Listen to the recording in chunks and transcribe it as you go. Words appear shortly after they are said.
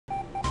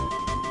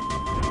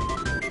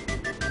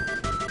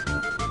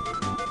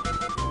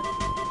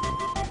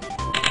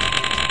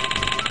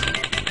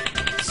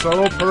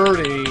so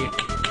pretty.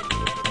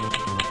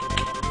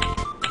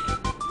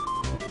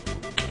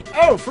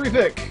 Oh, free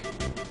pick.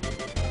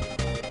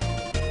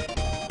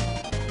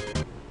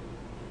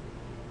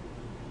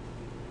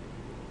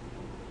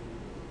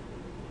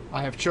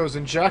 I have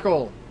chosen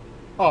Jackal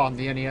on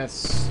the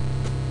NES.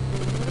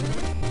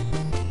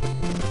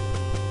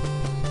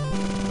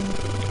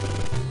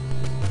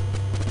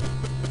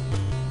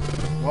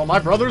 Well, my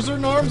brothers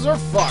in arms are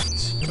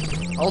fucked.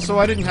 Also,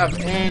 I didn't have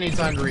any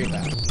time to read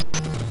that.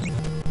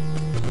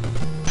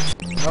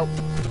 Nope.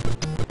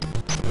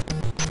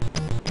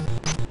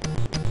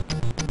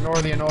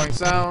 Ignore the annoying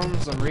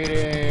sounds. I'm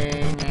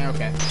reading.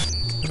 Okay.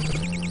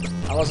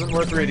 That wasn't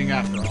worth reading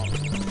after all.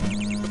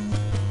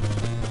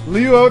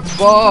 Leo out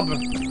Bob.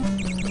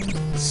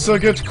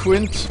 Suget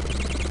Quint.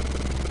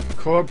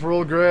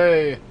 Corporal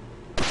Gray.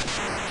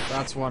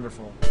 That's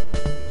wonderful.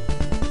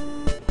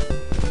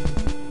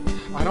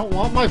 I don't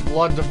want my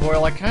blood to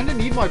boil. I kinda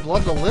need my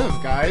blood to live,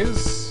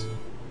 guys.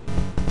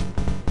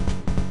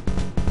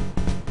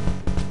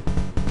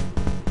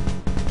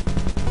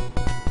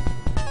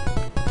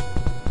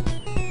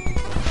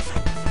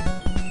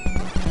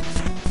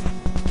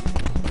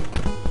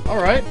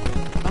 Alright.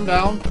 I'm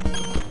down.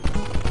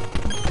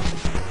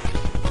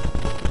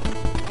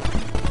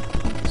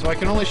 So I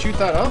can only shoot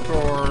that up,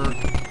 or...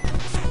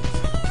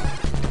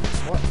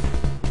 what?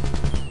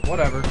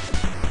 Whatever.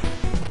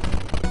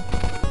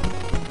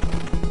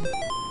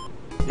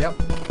 Yep.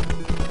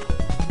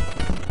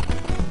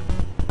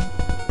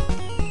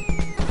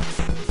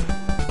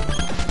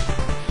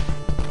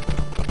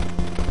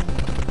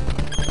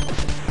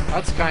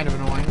 That's kind of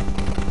annoying.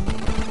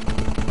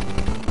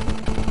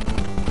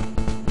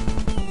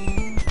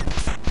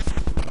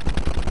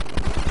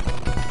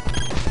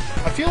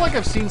 I feel like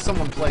I've seen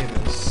someone play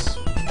this.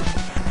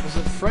 Was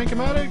it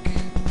Frank-O-Matic?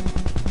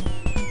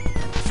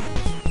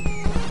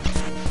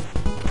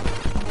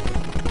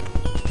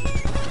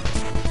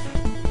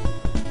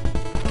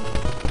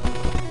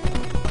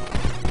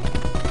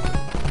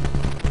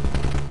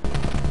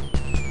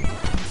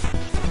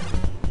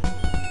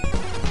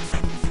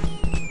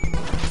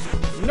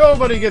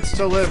 Nobody gets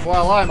to live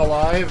while I'm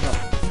alive.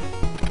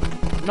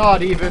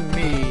 Not even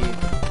me.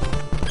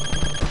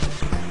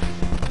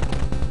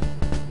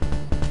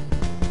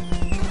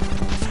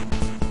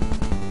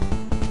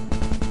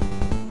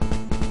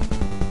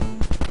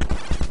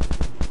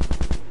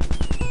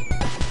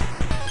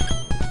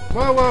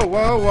 Whoa, whoa,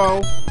 whoa,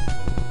 whoa.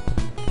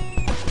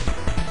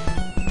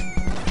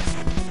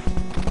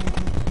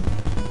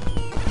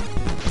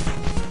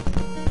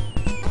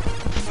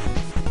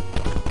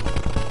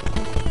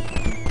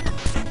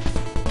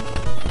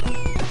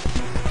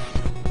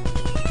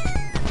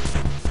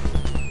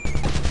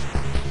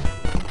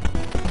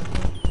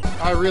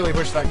 I really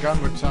wish that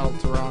gun would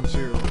tilt around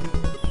too.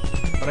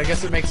 But I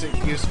guess it makes it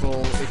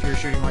useful if you're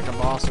shooting like a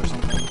boss or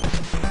something.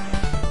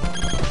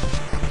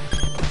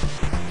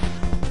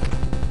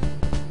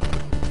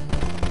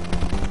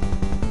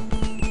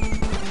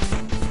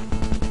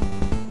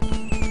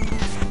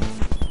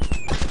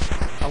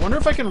 I wonder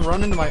if I can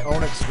run into my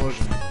own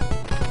explosion.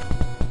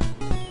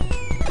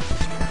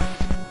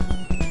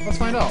 Let's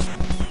find out.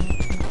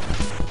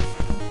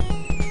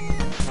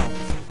 No.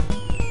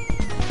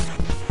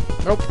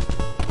 Nope.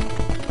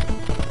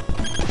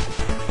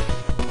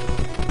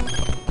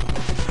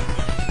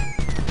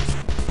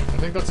 I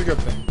think that's a good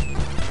thing.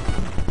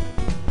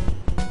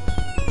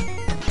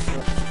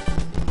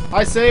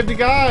 I saved a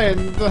guy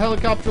and the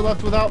helicopter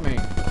left without me.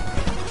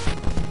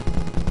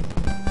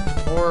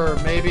 Or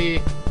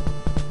maybe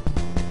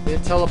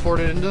it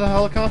teleported into the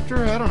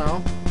helicopter? I don't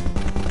know.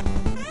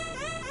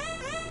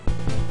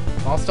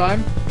 Boss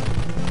time?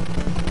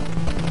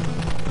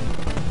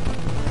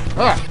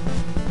 Ah!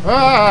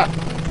 Ah!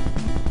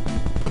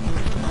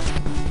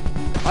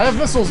 I have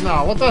missiles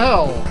now, what the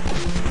hell?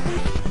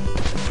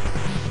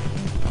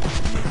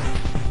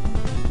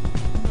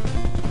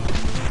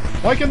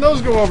 Why can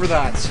those go over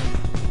that?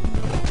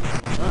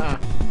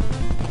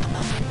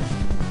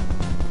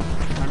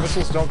 My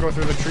missiles don't go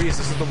through the trees,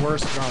 this is the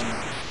worst gun.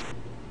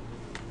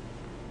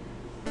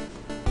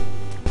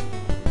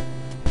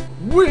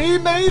 We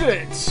made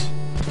it!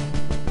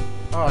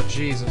 Oh,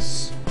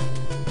 Jesus.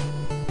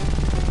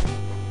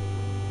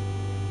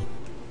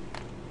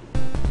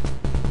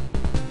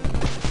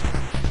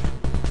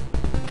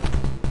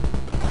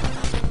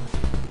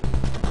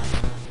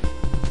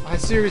 I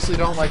seriously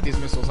don't like these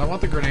missiles. I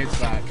want the grenades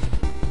back.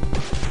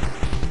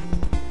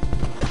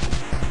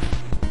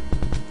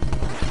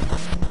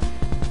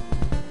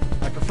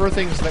 I prefer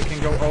things that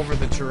can go over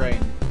the terrain.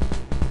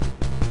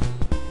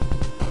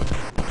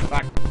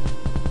 Back.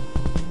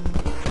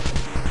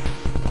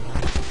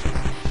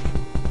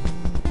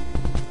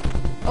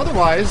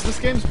 Otherwise, this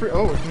game's pretty...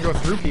 Oh, it can go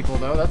through people,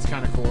 though. That's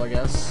kind of cool, I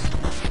guess.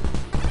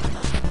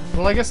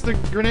 Well, I guess the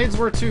grenades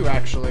were too,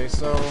 actually,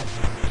 so...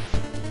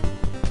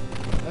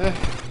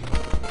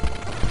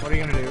 What are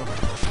you gonna do?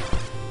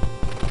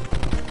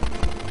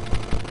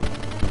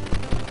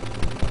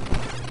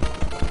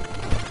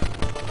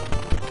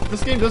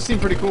 This game does seem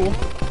pretty cool.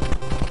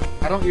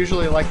 I don't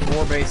usually like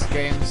war-based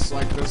games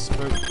like this,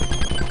 but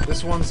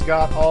this one's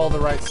got all the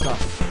right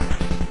stuff.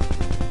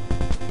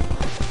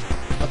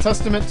 A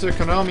testament to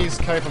Konami's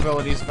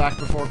capabilities back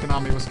before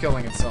Konami was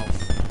killing itself.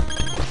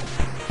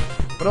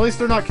 But at least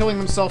they're not killing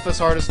themselves as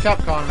hard as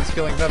Capcom is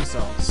killing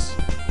themselves.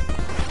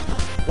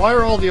 Why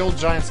are all the old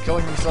giants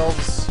killing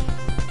themselves?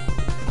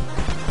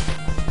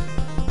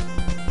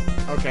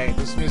 Okay,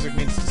 this music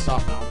needs to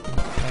stop now.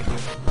 Thank you.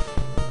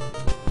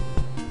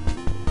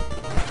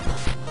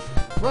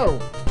 Whoa!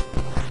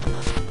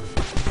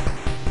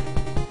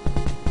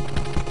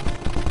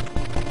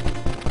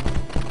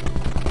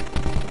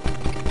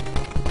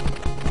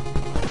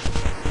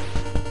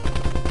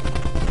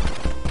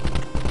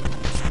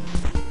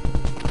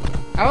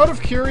 Out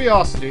of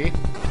curiosity,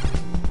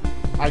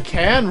 I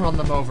can run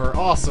them over.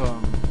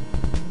 Awesome.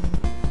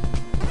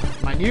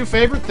 My new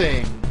favorite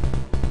thing.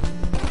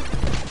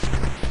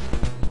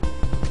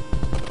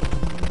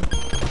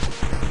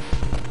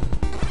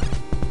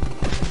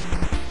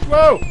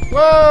 Whoa!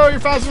 Whoa!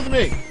 You're faster than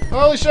me!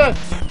 Holy shit!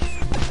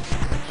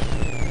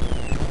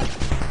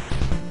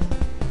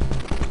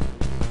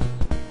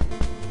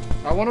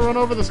 I want to run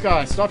over this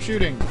guy. Stop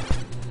shooting.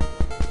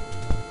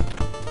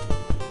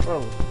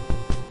 Whoa.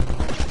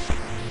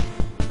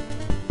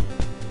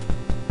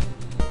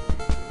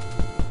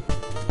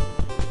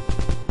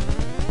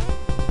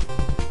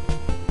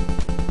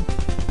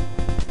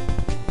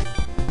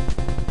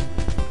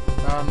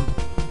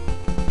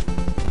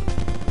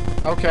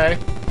 Okay.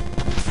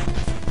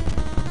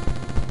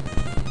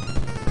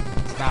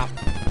 Stop.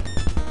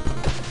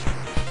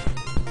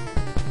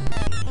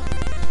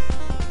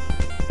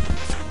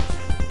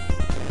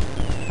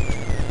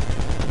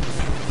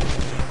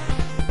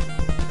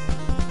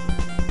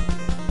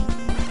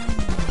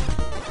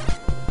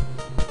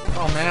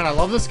 Oh man, I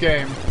love this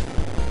game.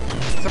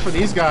 Except for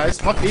these guys.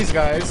 Fuck these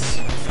guys.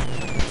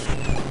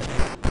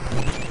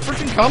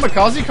 Freaking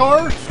kamikaze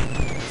car?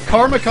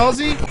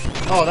 Karmakaze?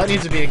 Oh, that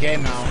needs to be a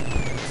game now.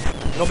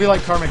 It'll be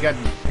like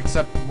Carmageddon,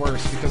 except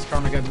worse, because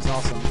Carmageddon's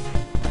awesome.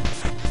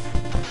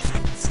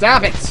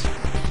 Stab it!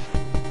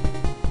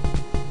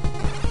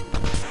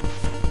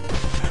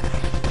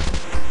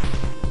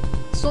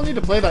 Still need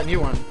to play that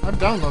new one. I've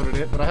downloaded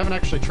it, but I haven't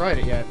actually tried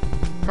it yet.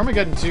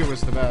 Carmageddon 2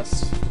 was the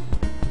best.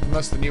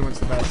 Unless the new one's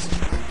the best.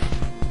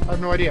 I have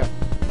no idea.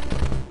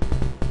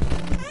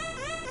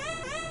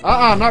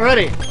 I'm not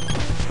ready!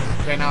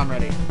 Okay, now I'm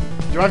ready.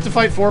 Do I have to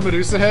fight 4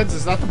 Medusa heads?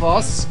 Is that the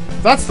boss?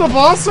 That's the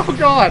boss? Oh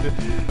god!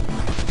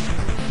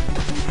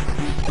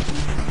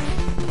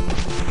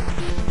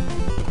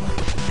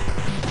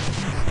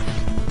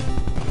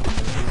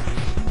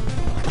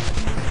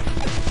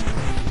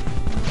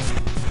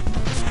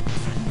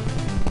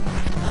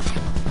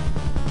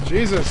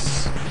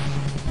 Jesus.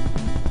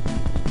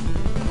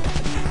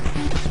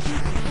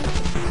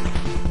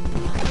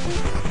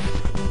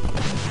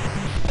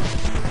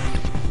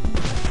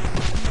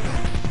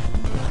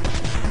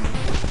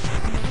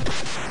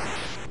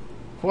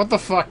 What the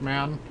fuck,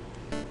 man?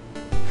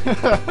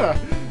 I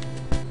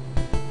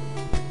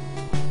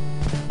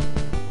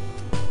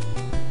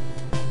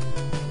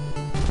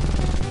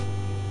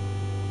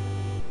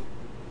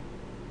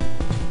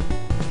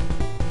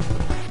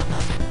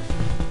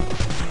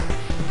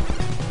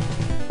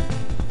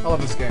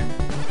love this game.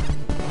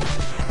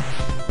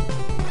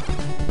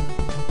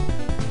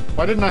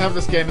 Why didn't I have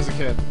this game as a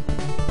kid?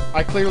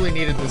 I clearly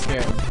needed this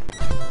game.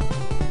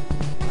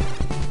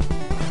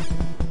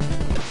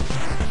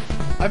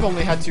 I've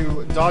only had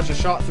to dodge a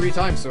shot 3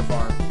 times so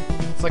far.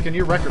 It's like a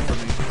new record for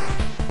me.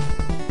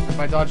 And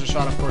by dodge a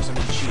shot, of course, I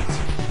mean cheat.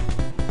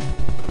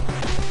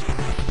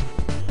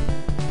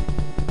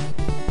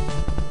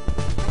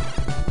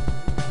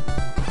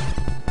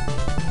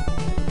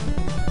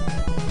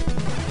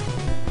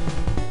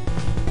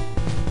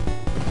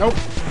 Nope.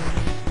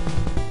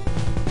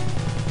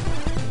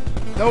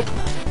 Nope.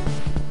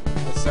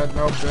 I said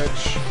nope,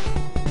 bitch.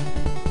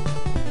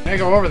 Can't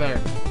go over there.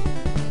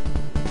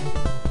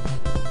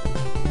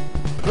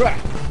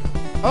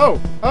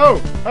 Oh!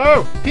 Oh!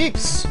 Oh!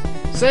 Peeps!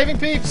 Saving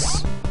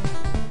peeps!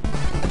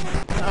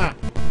 Ah.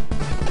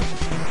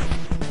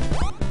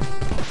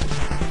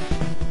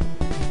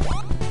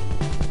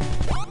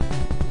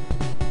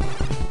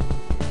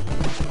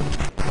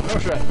 Oh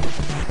shit.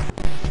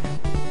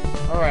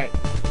 Alright.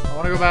 I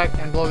want to go back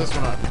and blow this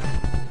one up.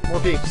 More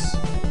peeps.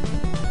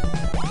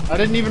 I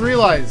didn't even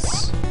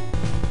realize.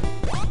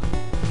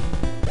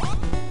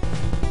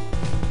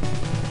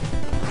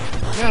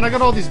 Man, I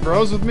got all these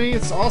bros with me.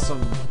 It's awesome.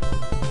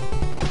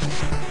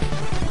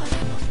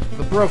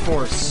 The Bro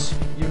Force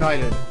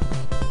united.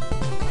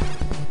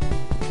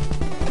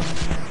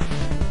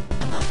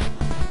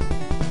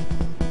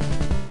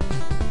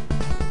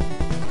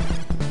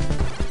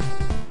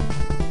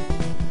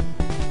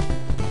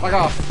 Fuck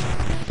off.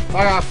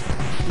 Fuck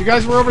off. You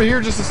guys were over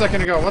here just a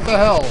second ago. What the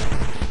hell?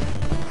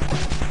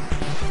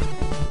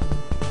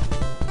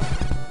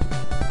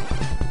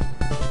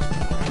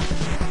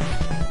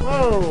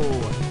 Whoa.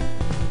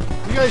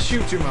 You guys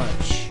shoot too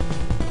much.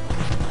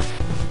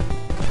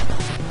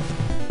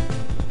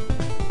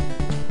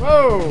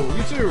 Whoa,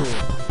 you too.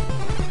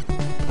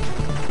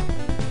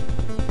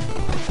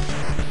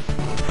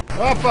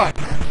 Oh, fuck.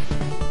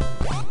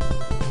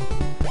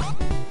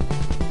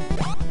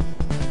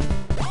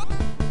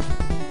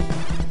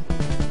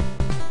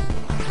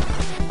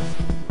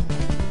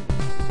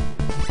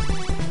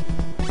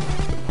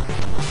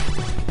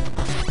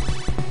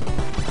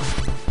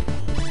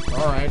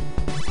 Alright.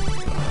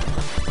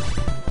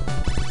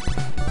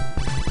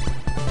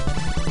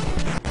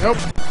 Nope.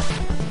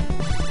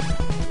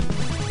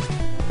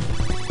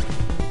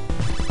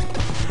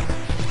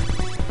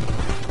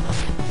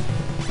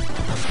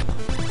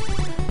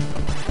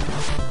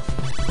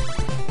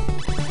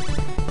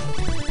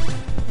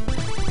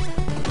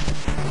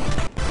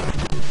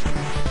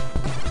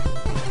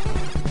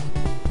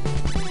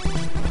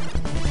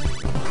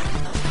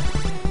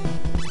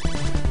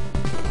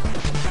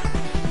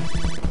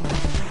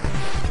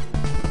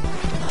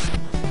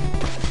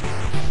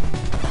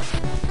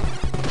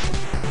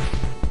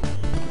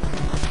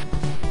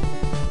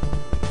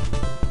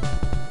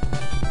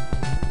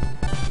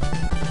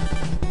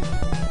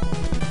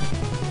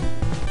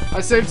 I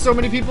saved so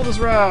many people this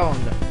round!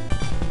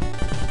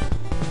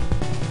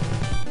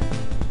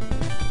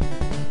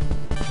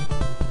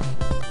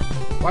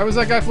 Why was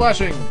that guy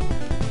flashing?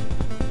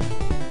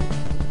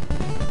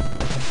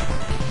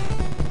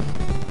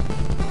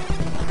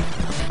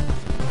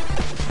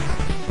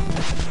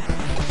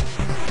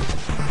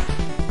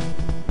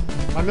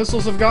 My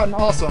missiles have gotten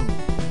awesome.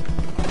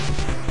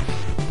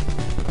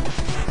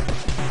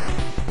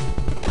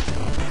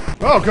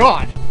 Oh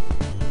god!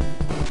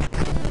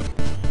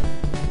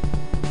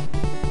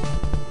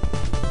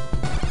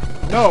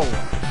 No!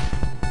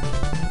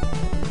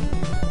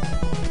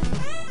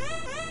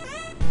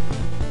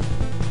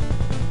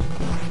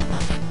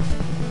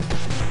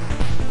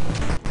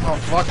 Oh,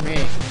 fuck me.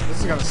 This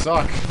is gonna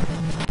suck.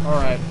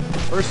 Alright.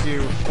 First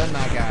you, then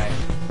that guy.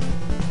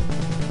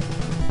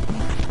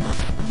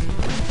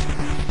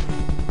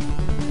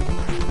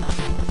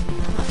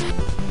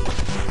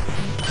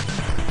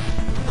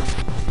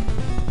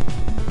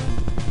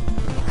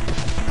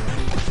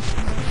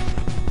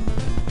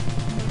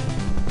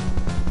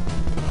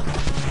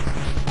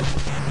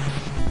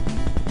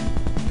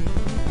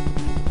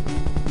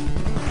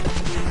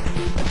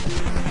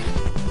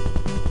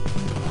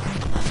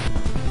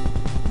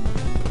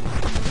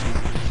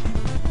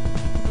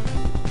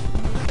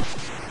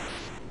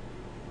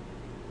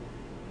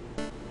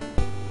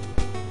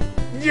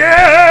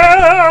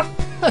 Yeah!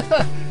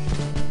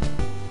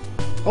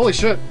 Holy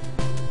shit.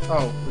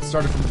 Oh, it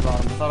started from the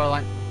bottom. I thought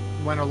I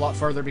went a lot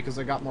further because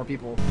I got more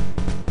people.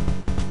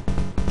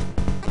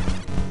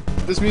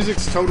 This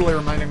music's totally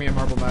reminding me of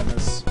Marble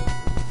Madness.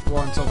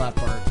 Well, until that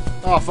part.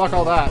 Oh, fuck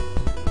all that.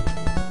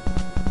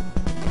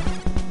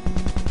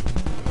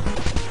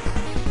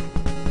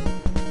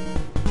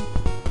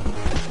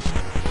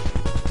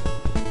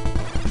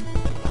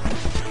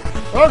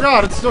 Oh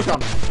god, it's still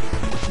coming.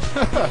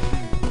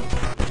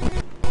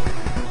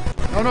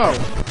 Oh no!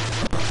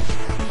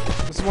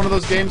 This is one of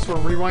those games where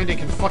rewinding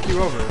can fuck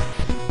you over.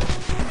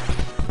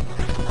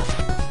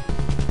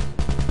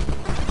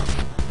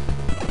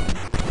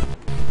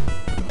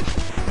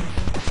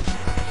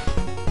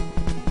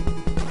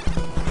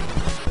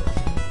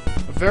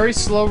 A very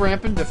slow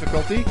ramp in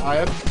difficulty.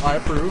 I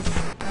approve.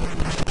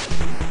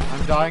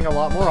 I'm dying a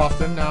lot more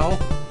often now.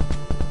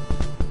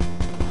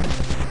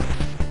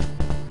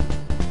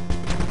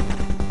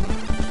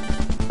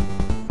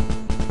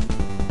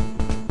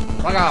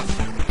 Fuck off!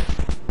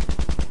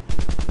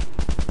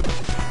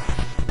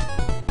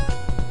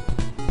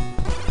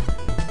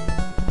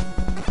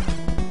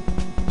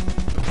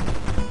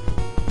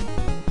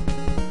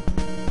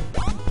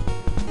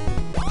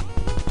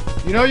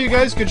 You know, you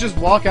guys could just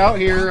walk out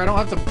here. I don't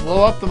have to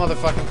blow up the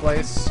motherfucking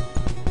place.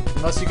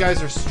 Unless you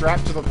guys are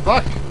strapped to the...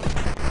 Fuck!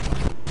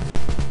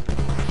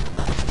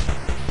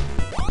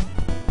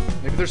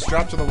 Maybe they're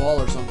strapped to the wall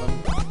or something.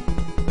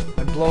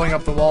 And blowing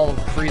up the wall will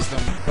freeze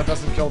them. That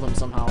doesn't kill them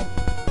somehow.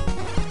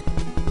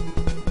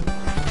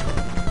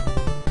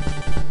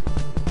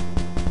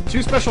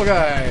 Two special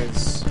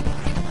guys!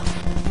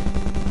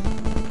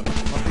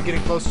 Must be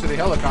getting close to the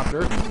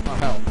helicopter. Oh,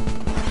 hell.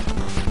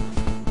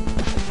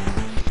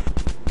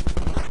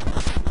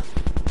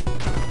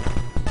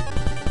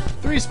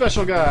 Three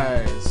special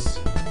guys!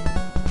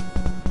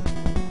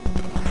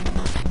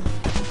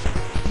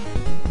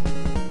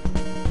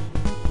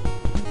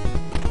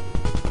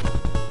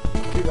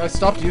 Dude, I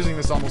stopped using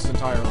this almost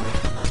entirely.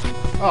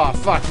 Oh,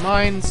 fuck.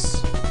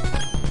 Mines.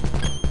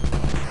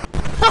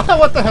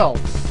 What the hell?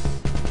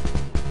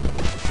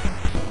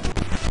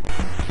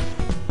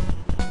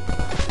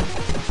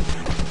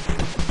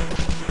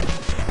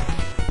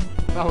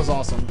 That was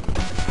awesome.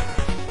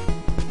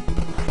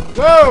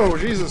 Whoa!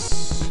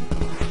 Jesus!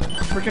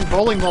 Freaking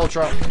bowling ball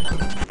truck.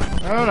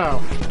 Oh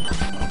no.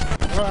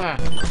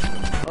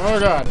 Oh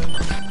god.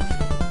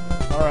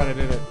 Alright, I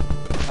did it.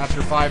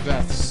 After 5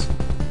 deaths.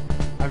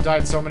 I've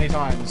died so many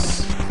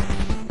times.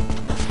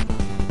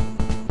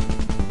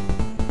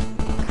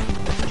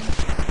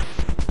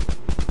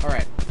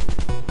 Alright.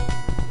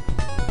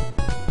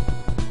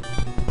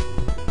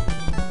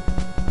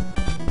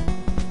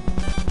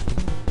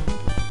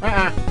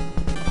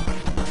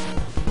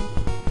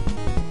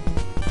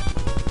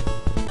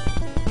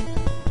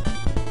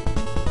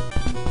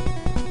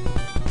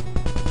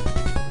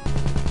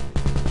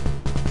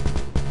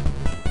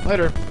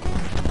 Later.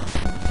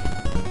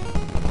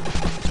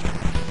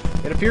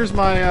 It appears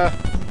my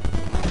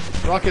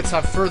rockets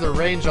have further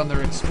range on their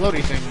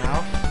explodey thing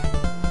now.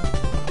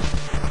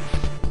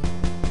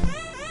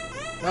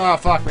 Ah, oh,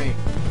 fuck me.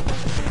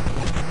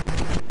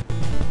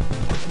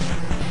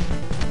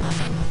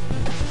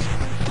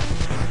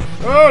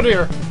 Oh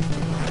dear.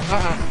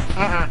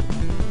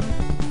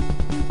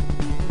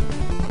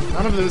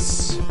 None of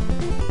this.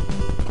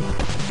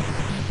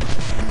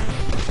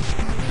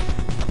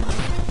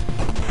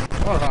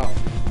 Oh no.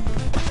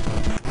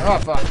 Oh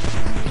fuck.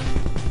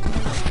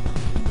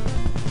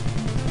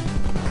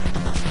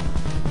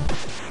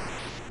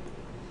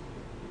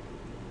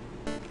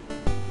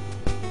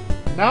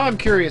 Now I'm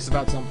curious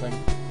about something.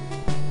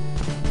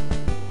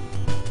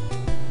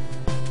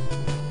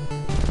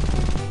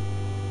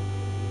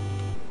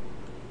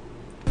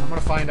 I'm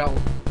gonna find out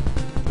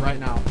right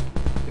now.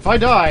 If I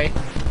die,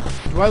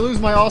 do I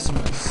lose my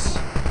awesomeness?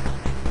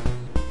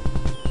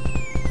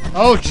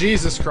 Oh,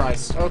 Jesus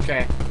Christ.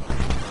 Okay.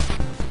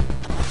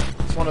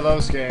 It's one of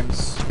those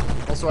games.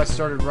 Also, I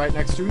started right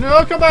next to...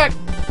 No, come back!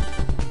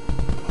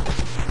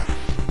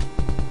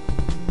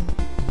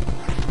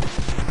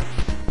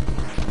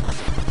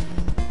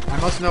 I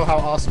must know how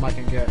awesome I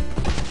can get.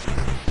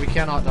 We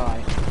cannot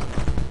die.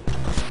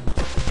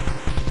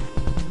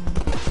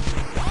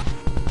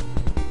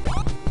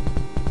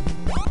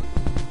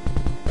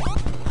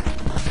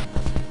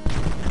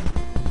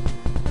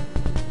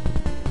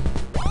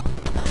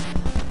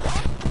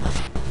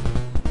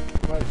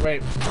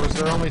 Wait, was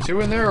there only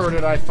 2 in there, or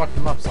did I fuck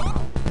them up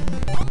somehow?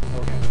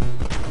 Okay.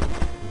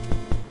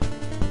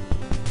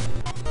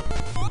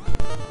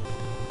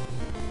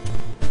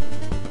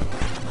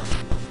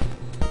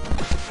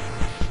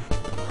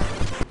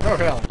 Oh,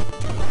 hell.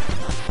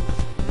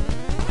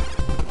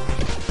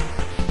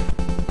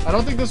 I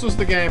don't think this was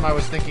the game I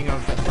was thinking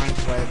of that Frank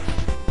played.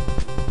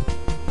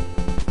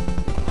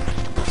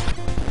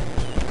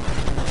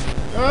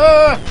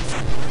 Ah!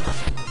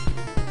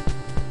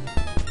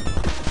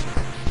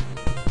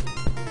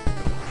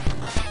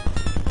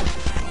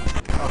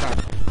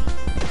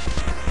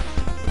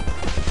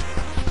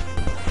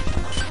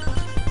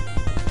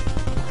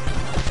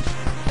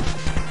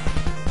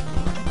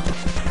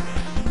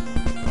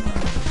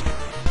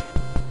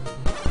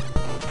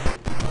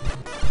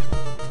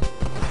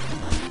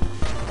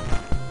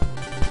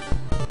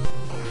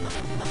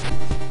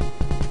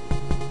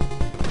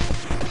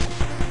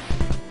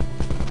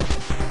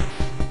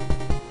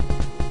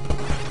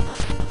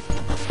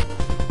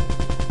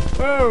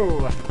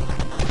 Whoa!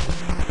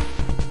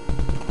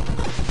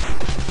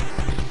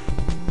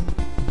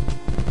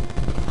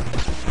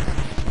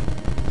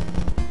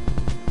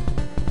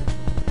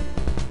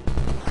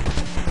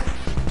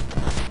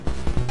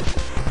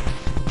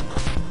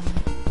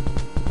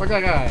 Fuck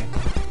that guy.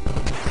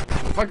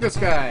 Fuck this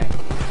guy.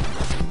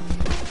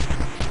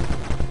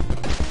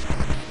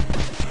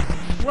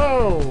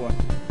 Whoa!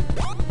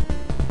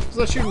 Is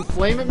that shooting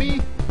flame at me?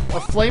 A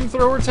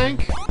flamethrower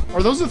tank?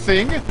 Are those a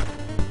thing?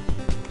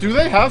 Do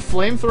they have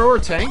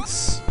flamethrower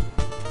tanks?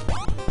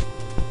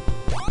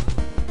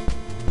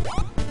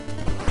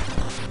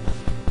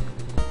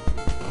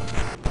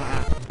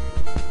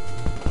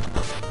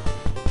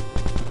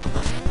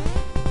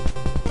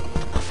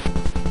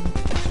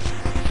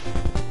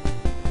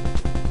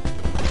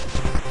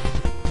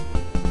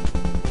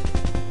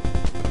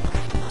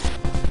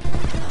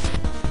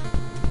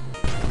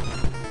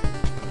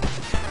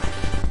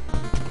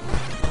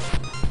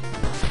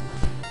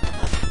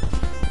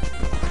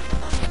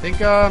 I think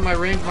my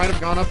range might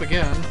have gone up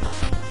again.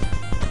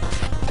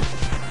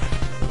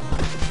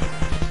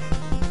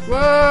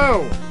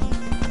 Whoa!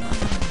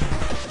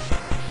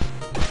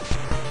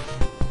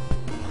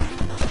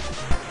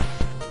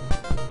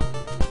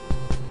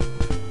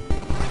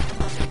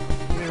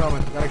 Give me a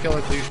moment. Gotta kill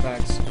the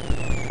douchebags.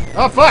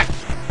 Oh, fuck!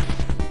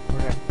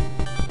 Okay.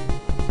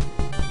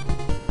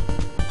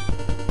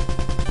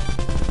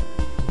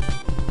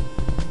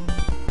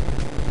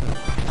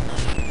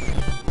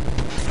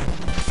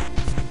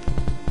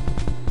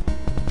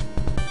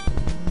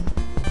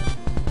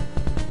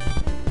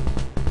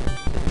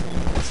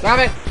 Stop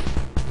it!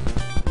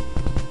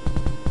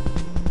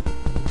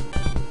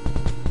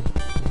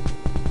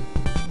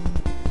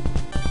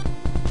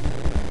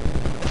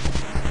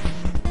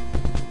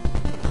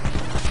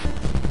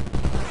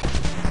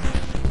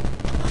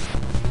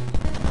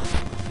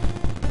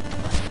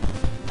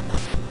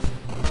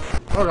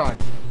 Oh god.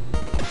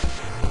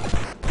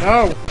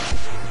 No!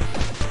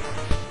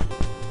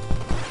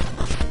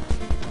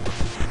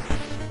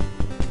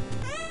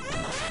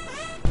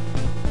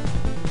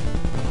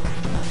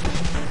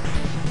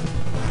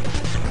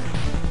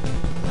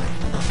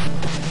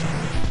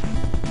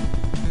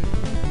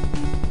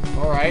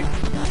 Alright.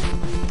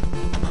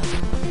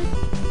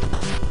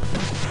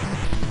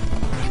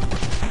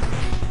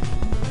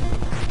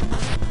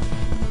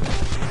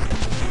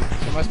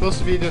 So am I supposed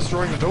to be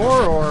destroying the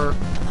door, or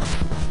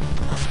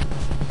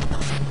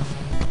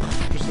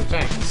just the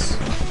tanks?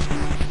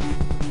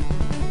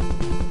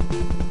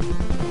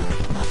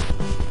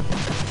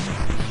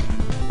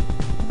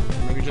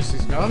 Maybe just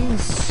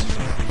guns.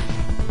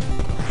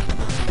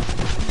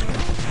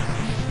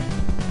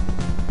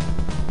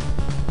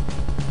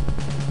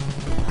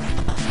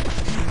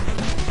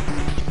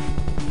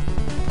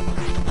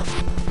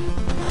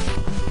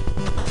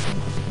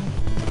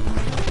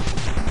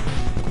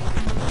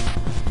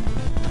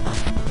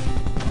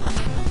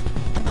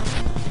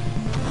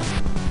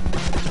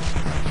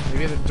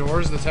 Maybe the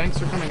doors the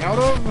tanks are coming out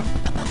of?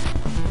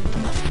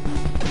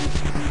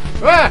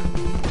 Ah!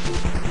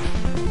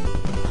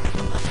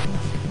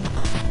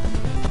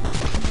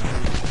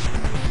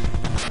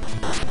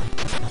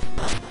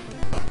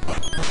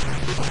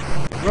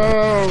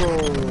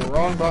 Whoa!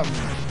 Wrong button.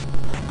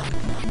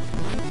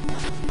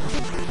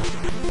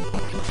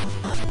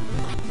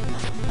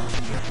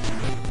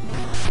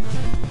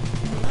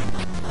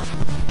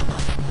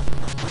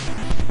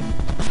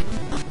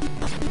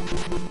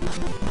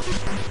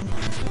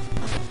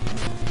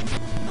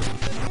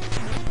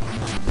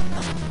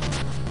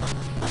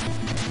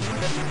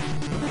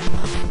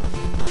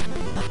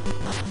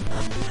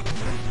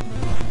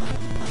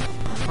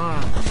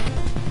 Huh.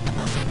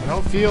 I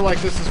don't feel like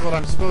this is what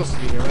I'm supposed to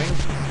be doing.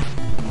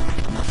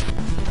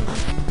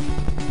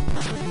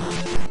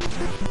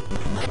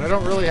 But I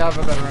don't really have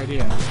a better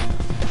idea.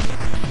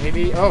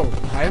 Maybe... Oh,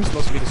 I am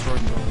supposed to be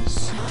destroying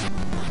those.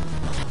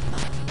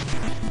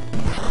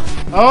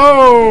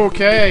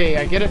 Okay,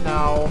 I get it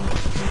now.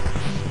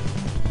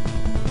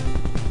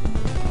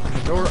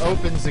 The door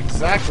opens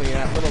exactly, and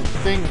that little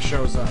thing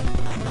shows up.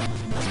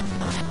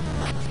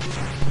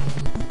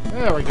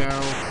 There we go.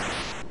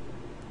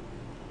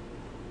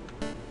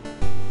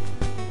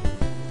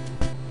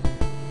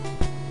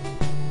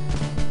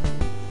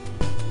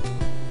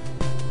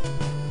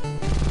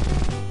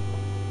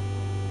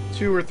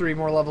 Two or three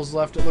more levels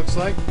left, it looks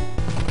like.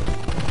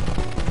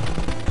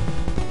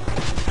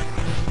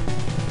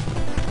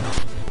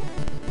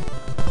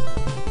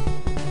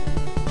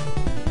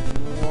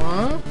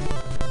 What?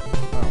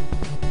 Oh.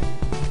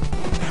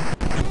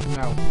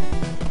 No.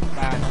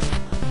 Bad.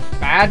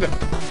 Bad!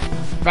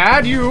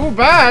 Bad, you!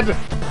 Bad!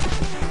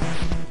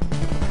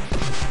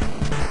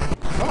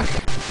 Fuck.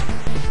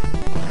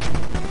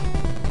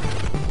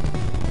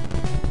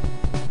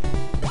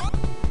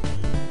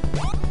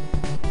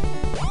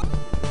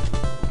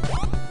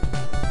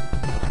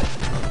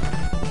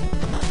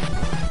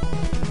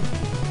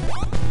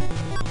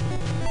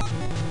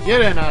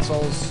 Get in,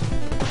 assholes.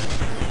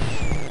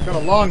 Got a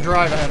long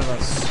drive ahead of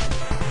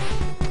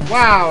us.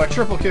 Wow, a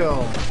triple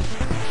kill.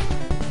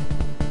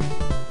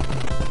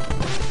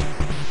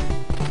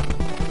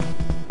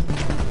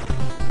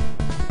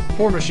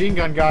 Poor machine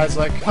gun guy's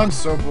like, I'm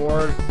so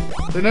bored.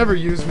 They never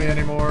use me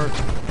anymore.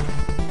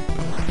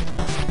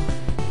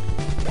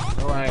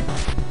 Alright.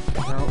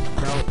 Go,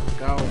 go,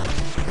 go.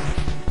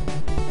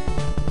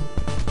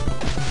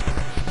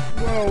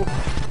 Whoa.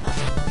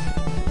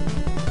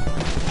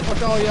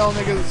 Fuck all y'all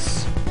niggas.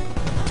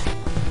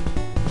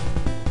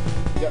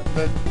 Yeah,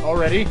 but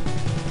already?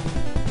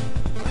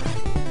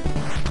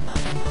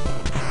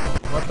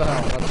 What the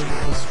hell? That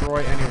didn't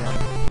destroy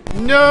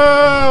anyone.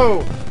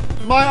 No!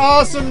 My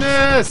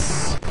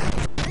awesomeness!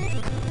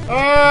 Oh,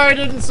 I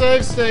didn't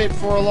save state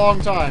for a long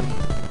time.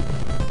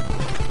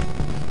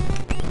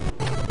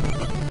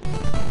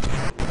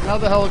 Now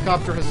the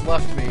helicopter has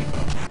left me.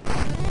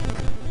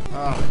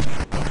 Oh,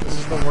 this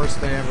is the worst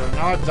day ever.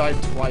 Now I've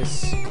died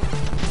twice.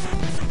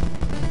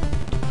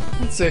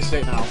 Let's save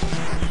state now.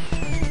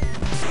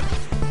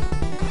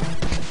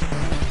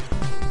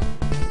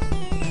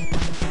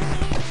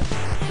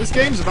 This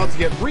game's about to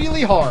get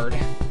really hard.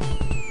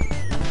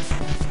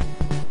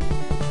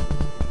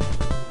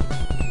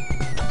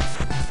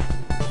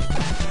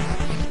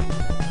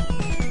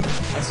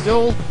 I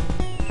still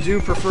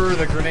do prefer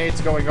the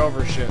grenades going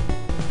over shit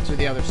to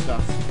the other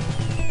stuff.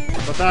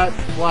 But that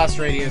blast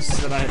radius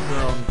that I had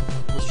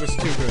thrown was just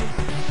too good.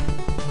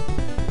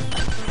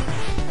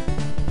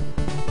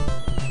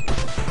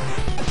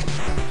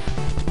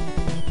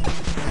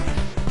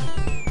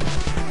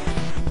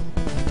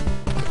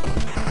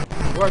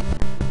 What?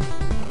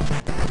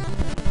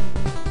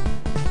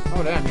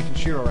 Oh damn, you can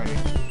shoot already.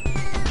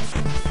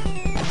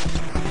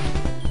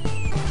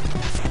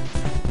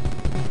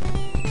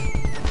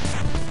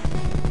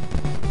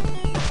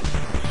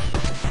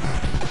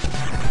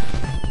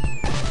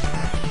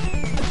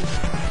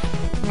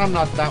 I'm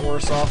not that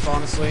worse off,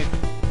 honestly.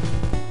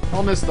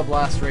 I'll miss the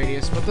blast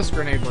radius, but this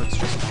grenade works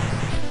just fine.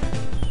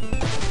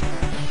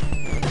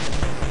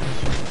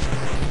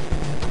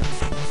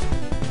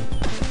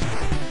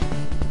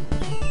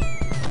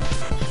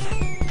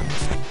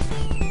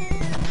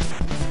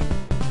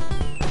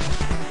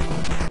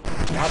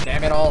 God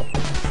damn it all.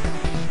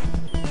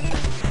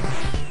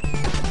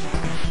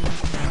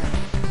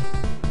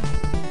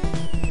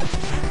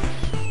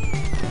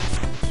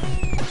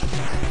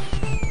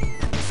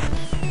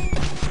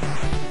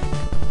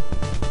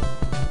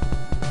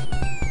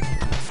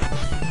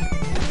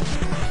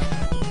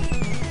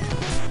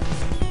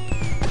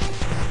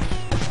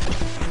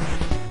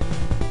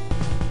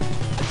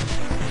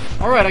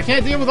 Alright, I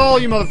can't deal with all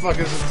you motherfuckers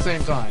at the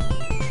same time.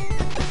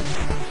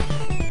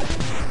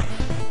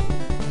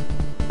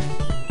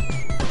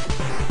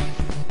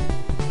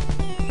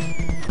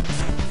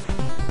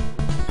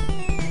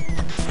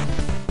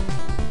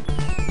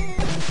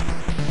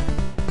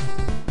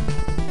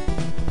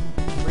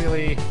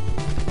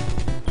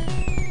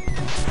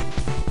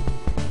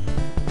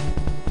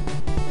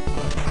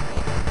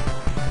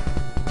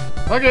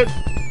 Fuck it!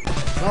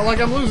 It's not like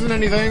I'm losing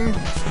anything.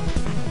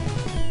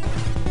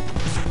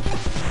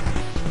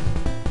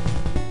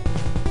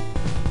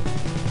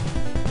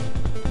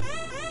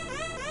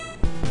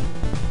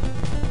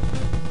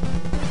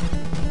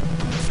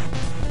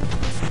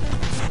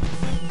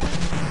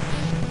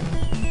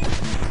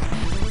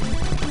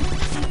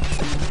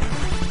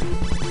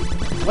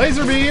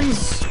 Laser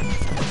beams!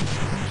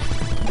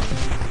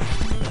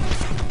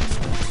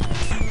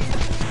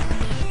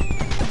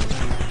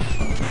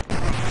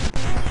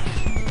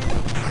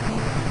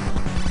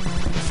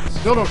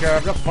 Still don't care,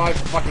 I've got 5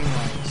 fucking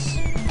lives.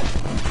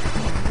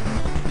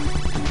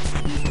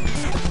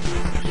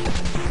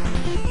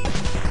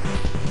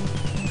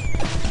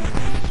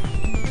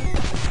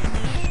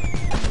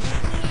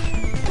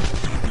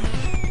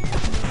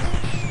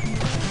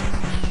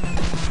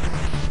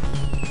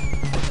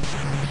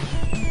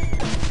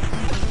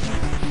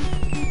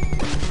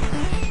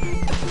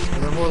 Are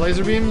there more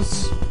laser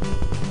beams?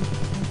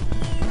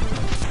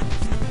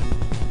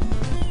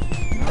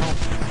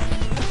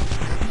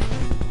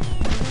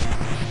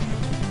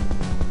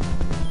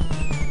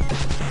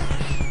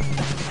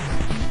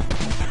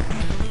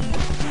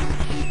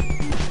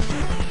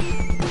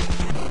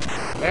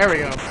 There we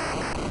go.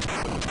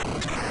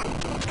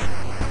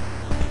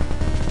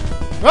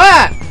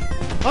 Ah!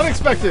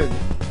 Unexpected!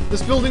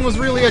 This building was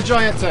really a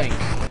giant tank.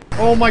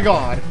 Oh my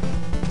god.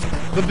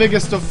 The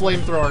biggest of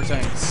flamethrower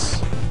tanks.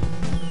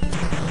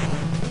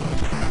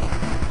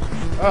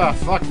 Ah,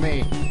 fuck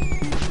me.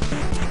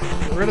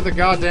 Get rid of the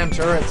goddamn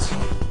turrets.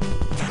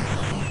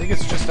 I think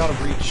it's just out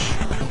of reach.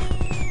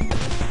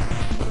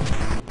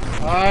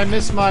 I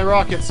miss my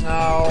rockets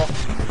now.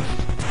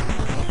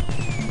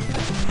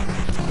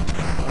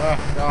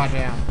 Ugh,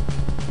 goddamn.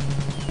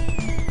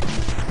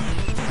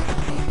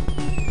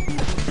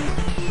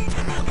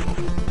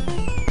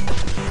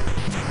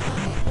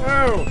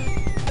 Oh!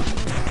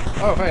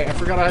 Oh, hey, I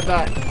forgot I had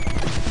that.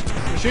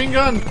 Machine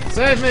gun!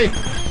 Save me!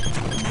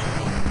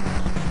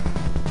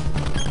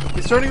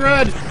 He's turning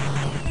red!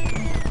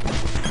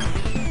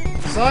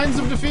 Signs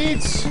of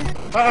defeat!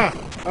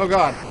 Oh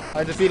god,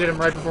 I defeated him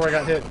right before I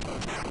got hit.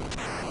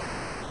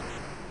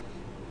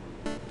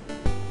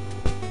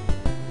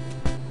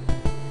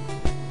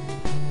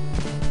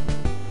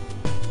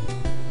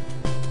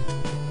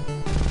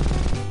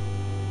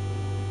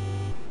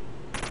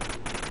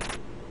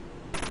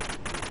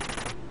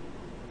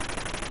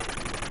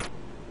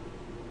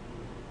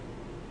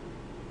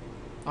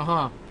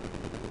 Uh-huh.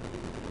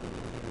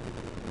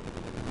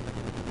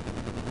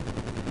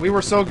 We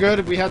were so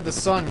good, we had the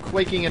sun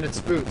quaking in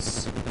its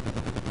boots.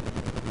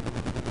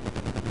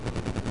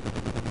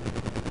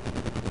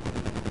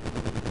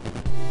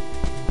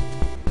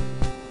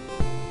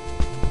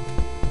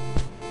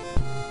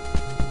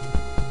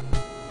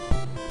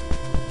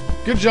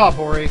 Good job,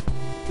 Hori.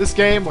 This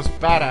game was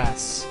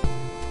badass.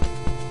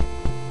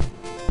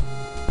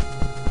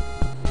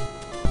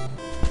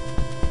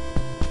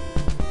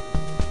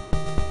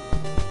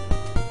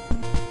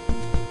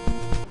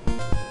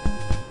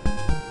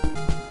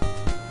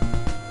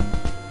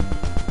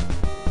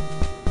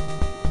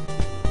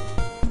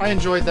 I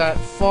enjoyed that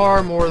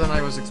far more than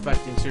I was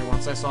expecting to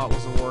once I saw it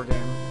was a war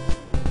game.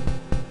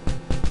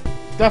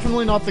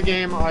 Definitely not the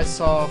game I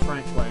saw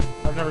Frank play.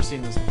 I've never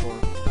seen this before.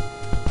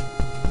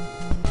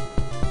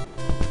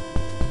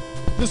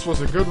 This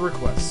was a good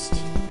request.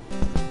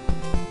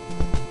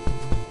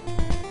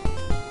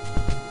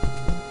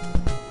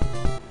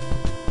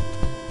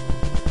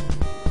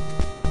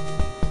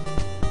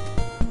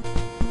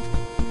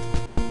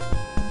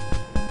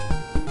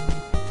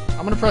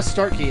 I'm gonna press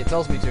start key, it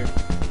tells me to.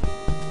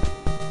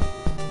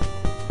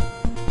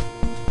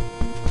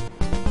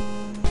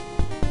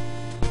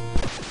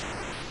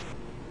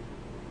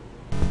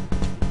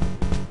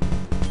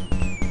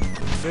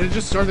 Did it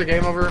just start the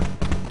game over?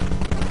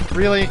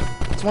 Really?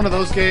 It's one of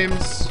those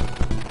games.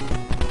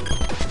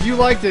 You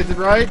liked it,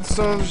 right?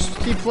 So just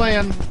keep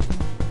playing.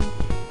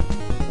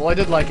 Well, I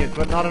did like it,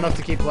 but not enough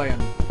to keep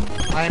playing.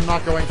 I am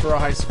not going for a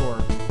high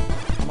score.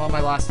 I'm on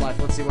my last life.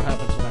 Let's see what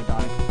happens when I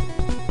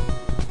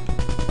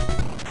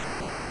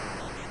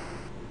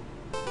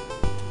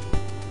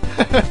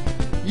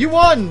die. You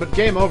won, but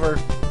game over.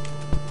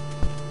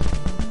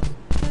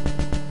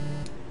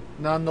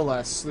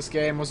 Nonetheless, this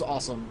game was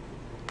awesome.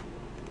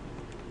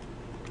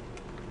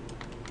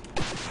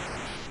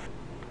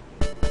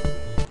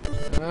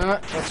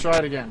 Let's try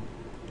it again.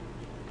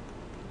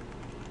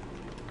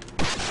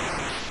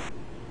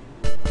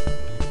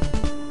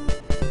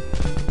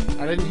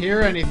 I didn't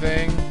hear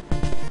anything.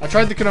 I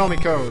tried the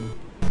Konami code.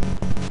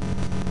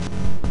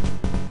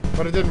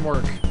 But it didn't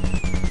work.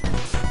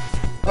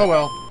 Oh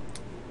well.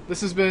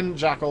 This has been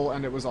Jackal,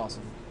 and it was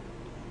awesome.